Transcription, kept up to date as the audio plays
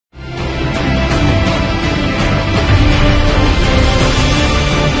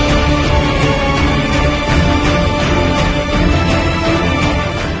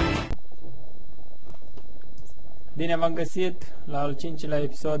Bine v-am găsit la al 5-lea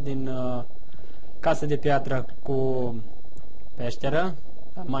episod din Casa de Piatră cu peșteră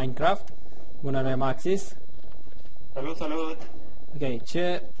la Minecraft. Bună, Maxis. Salut, salut! Ok,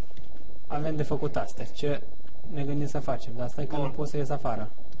 ce avem de făcut astăzi? Ce ne gândim să facem? Dar asta e că nu pot să ies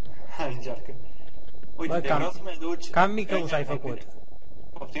afară. Hai, încearcă. Uite, vreau să mă duci... Cam mică ușa ai făcut.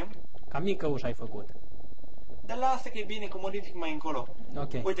 Poftim? Cam mică ușa ai făcut. Dar lasă că e bine, că modific mai încolo.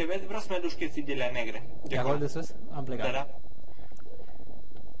 Ok. Uite, vezi, vreau să mă duci chestii de alea negre. De acolo de sus? Am plecat. Da.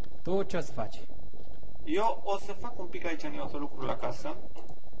 Tu ce o să faci? Eu o să fac un pic aici în eu, o să lucru la casă.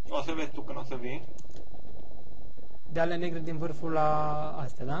 O să vezi tu când o să vii. De ale negre din vârful la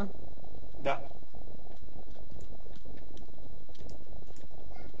astea, da? Da.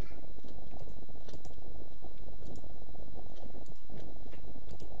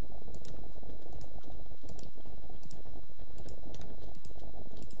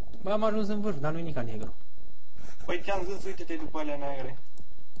 Bă, am ajuns în vârf, dar nu-i nica negru. Păi ți-am zis, uite-te după alea negre.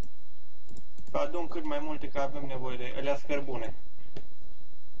 Adun cât mai multe, că avem nevoie de alea scărbune.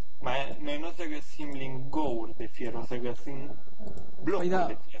 Noi nu o să găsim lingouri de fier, o să găsim blocuri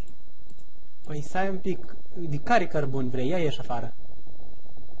de fier. Păi stai un pic, de care cărbuni vrei? Ia ieși afară.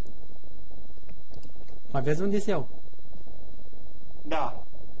 Mai vezi unde-s eu? Da.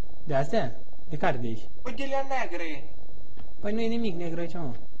 De astea? De care de aici? Păi de alea negre. Păi nu e nimic negru aici,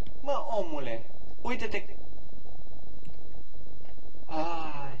 mă. Mă, omule, uite-te.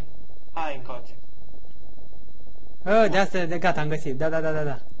 Hai încoace. De astea, de gata, am găsit. Da.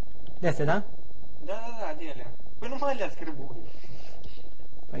 De astea, da? Da, de ele. Păi nu mai le-a scârbuni.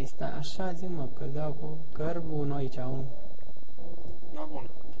 Păi stai, așa zi, mă, că dau cu cărbunul aici. Da, bun.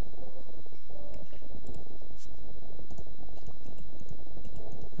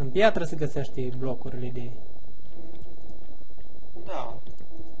 În piatră se găsește blocurile de... Da.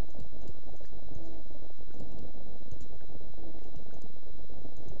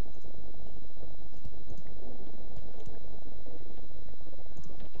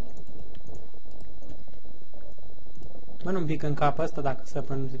 Mă, nu-mi pică în cap ăsta dacă să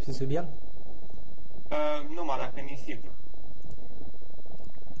până sub el? Numai dacă nisip.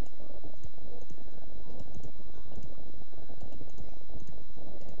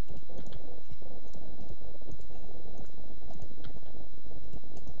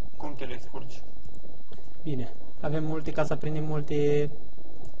 Cum te le scurci? Bine. Avem multe ca să prindem multe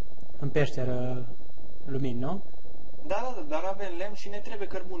în peșteră lumini, nu? Da, dar avem lemn și ne trebuie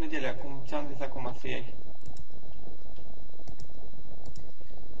cărbune de alea, cum ți-am zis acum să iei.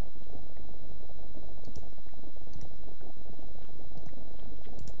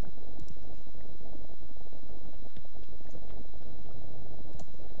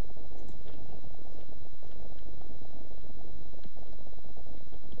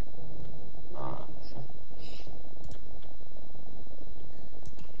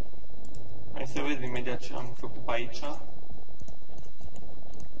 Hai să vezi imediat ce am făcut pe aici.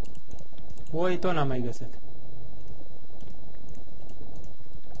 Oi, tot n-am mai găsit.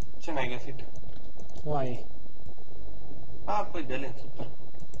 Ce n-ai găsit? Oaie. Păi de len, super.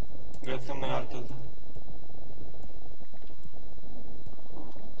 Găsim noi altă zi.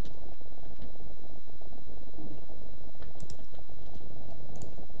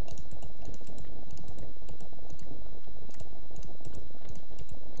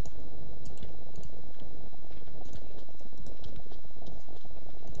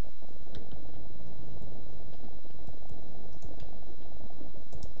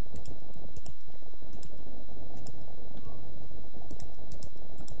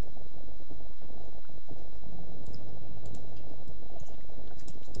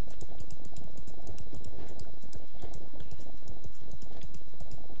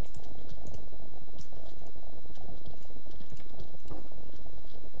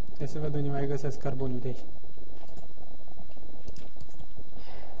 Trebuie să văd unde mai găsesc carbonul de aici.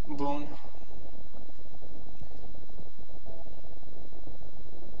 Bun.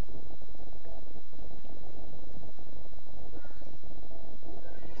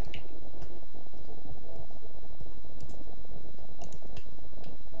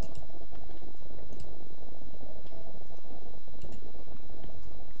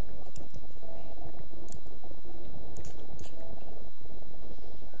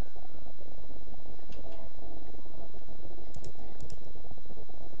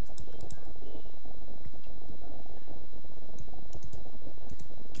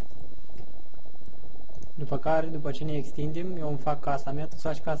 După care, după ce ne extindem, eu îmi fac casa mea, tu să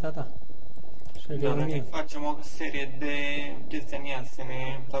faci casa ta. Și noi facem o serie de desenia, să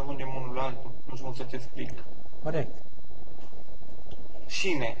ne ajungem unul la altul. Nu știu cum să te explic. Corect.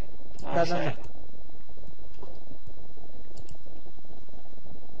 Șine. Da.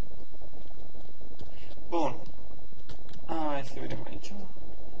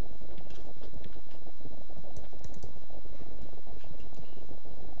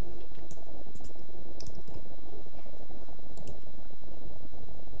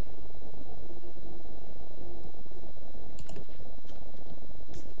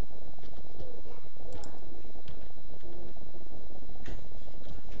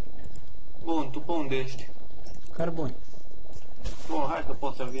 Unde ești? Cărbuni. Bun, hai că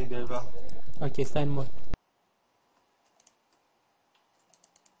poți să vii deja. Ok, stai în mod.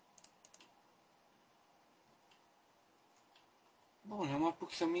 Bun, eu mă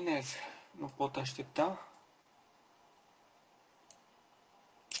apuc să minez. Nu pot aștepta.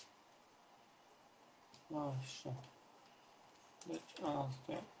 Așa. Deci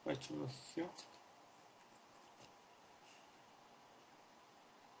asta e pe ce vreau să fiu.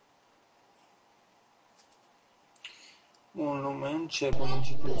 Bun, lume, începem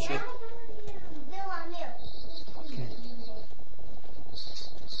încet, încet.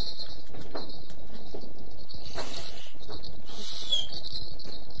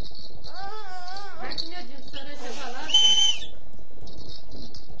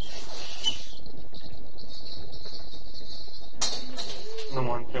 Nu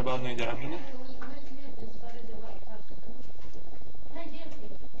m-a întrebat, nu-i de la mine?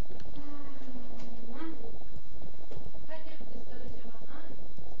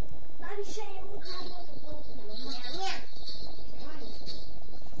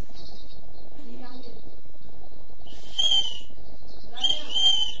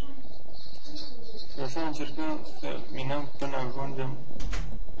 Și așa încercăm să minăm până ajungem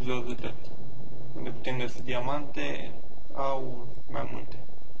jos de tot. Unde putem găsi diamante, aur, mai multe.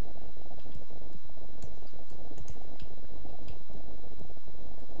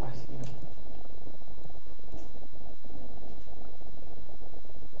 Hai să vedem.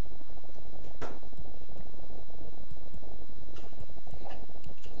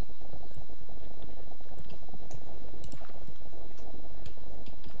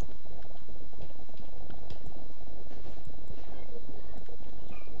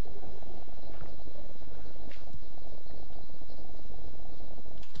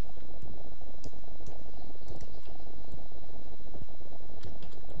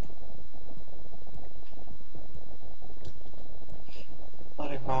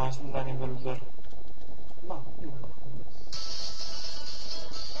 Pare că am ajuns la nivelul 0. Ba, nu.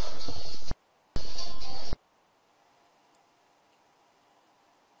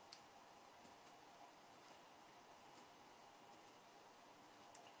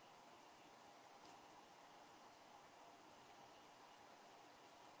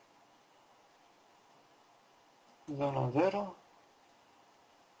 Zona 0.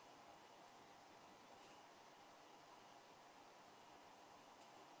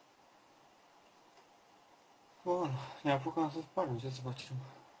 Bun, ne apucăm să spargem, ce să facem?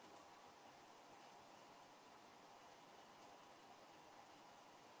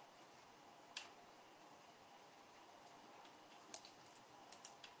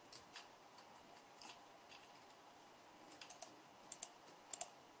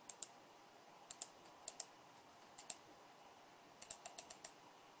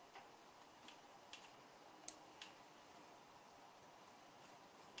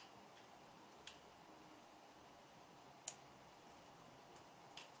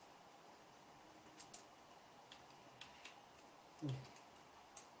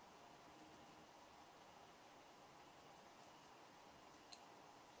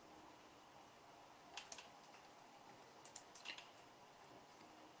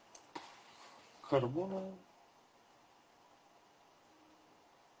 Cărbună.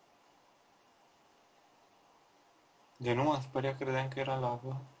 De nu m-am speriat, credeam că era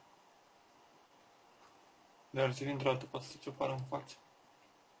lavă. Dar și dintr-o dată poate să ce pară în față.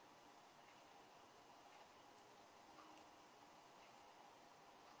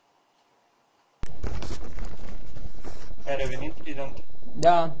 Ai revenit, Idant?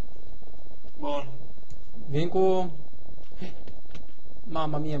 Da, Bun. vin cu...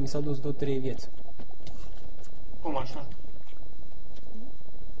 Mama mia, mi s-au dus 2-3 vieți. Cum așa?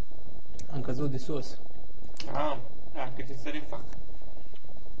 Am căzut de sus. Da, cât să refac.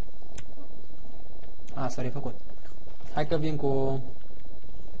 S-a refăcut. Hai că vin cu...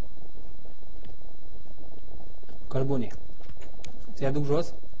 cărbune. Să-i aduc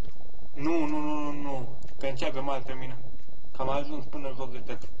jos? Nu. Că înceapem altă mină. Că am ajuns până jos de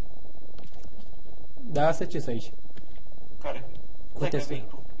tot. Da, asta ce să aici? Care? Stai că vin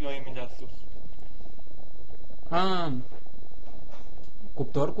tu. Eu imediat sus.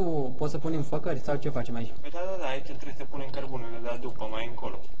 Cuptor cu... Poți să punem făcări sau ce facem aici? Păi da, aici trebuie să punem cărbunele, dar după, mai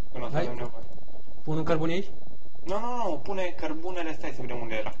încolo. Când o să avem nevoie. Pun un cărbune aici? Nu, pune cărbunele, stai să vedem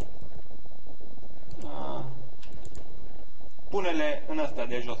unde era. Pune-le în asta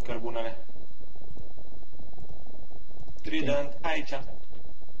de jos, cărbunele. Trident, aici.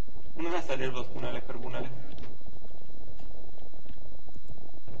 În asta de jos, pune-le cărbunele.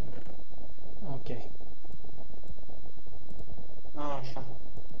 Ok. Așa.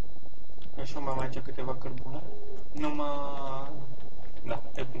 Că și eu mai am aici câteva cărbune. Numai... Da,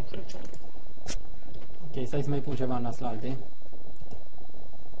 e bun trece. Ok, stai să mai pun ceva în aslalte.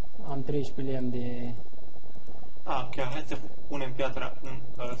 Am 13 lemn de... Ok, hai să punem piatra în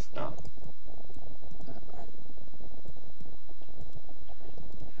ăsta.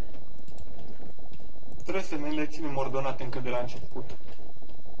 Trebuie să ne le ținem ordonate încă de la început.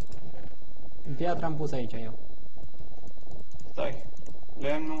 Piatra am pus aici eu. Stai.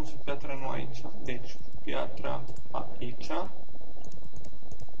 Lemnul și piatra nu aici. Deci, piatra aici.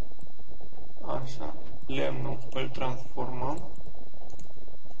 Așa. Lemnul îl transformăm.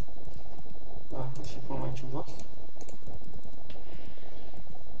 Și punem aici jos.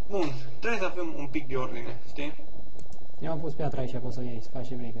 Bun. Trebuie să avem un pic de ordine, știi? Eu am pus piatra aici, poți să o iei, să faci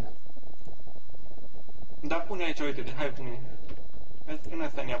ce vrei. Dar pune aici, uite, hai pune. În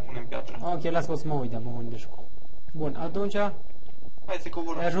asta ne punem piatra. Ok, las-o să mă uit, dar mă gândesc. Bun, atunci... Hai să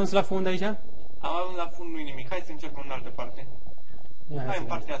coborăm. Ai ajuns la fund aici? Am ajuns la fund, nu-i nimic. Hai să începem în altă parte. Hai în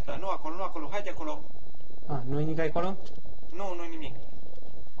partea asta. Nu acolo, nu acolo. Hai de acolo. Nu e nimic acolo? Nu, nu-i nimic.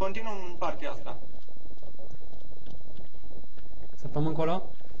 Continuăm în partea asta. Săpăm încolo?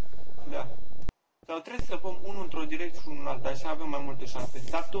 Da. Sau trebuie să săpăm unul într-o direcție și unul în alta, așa avem mai multe șanse.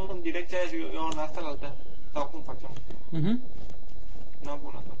 Dar tu în direcția aia și eu în asta la alta. Sau cum facem? Na,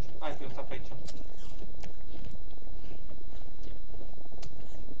 bun atunci. Hai că eu stau pe aici.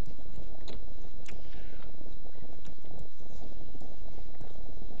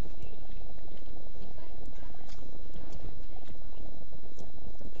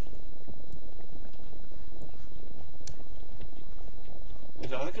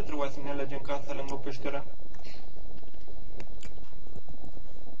 Deci arată că trebuia să ne alegem casa lângă peștera.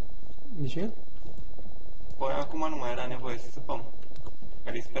 De ce? Păi acum nu mai era nevoie să săpăm.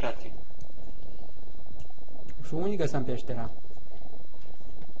 Că disperații. Și unii găseam peștera?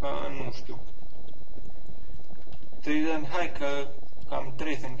 Nu știu. Hai că cam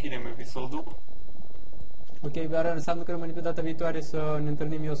trebuie să închidem episodul. Ok, dar înseamnă că rămâne pe data viitoare să ne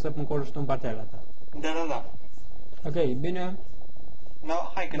întâlnim eu să pun încolo și tu în partea aia ta. Da. Ok, bine. No,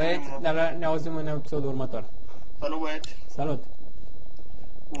 hai că băieți, ne auzim în episodul următor. Salut, băieți! Salut!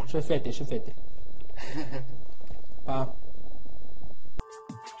 Bun. Și fete.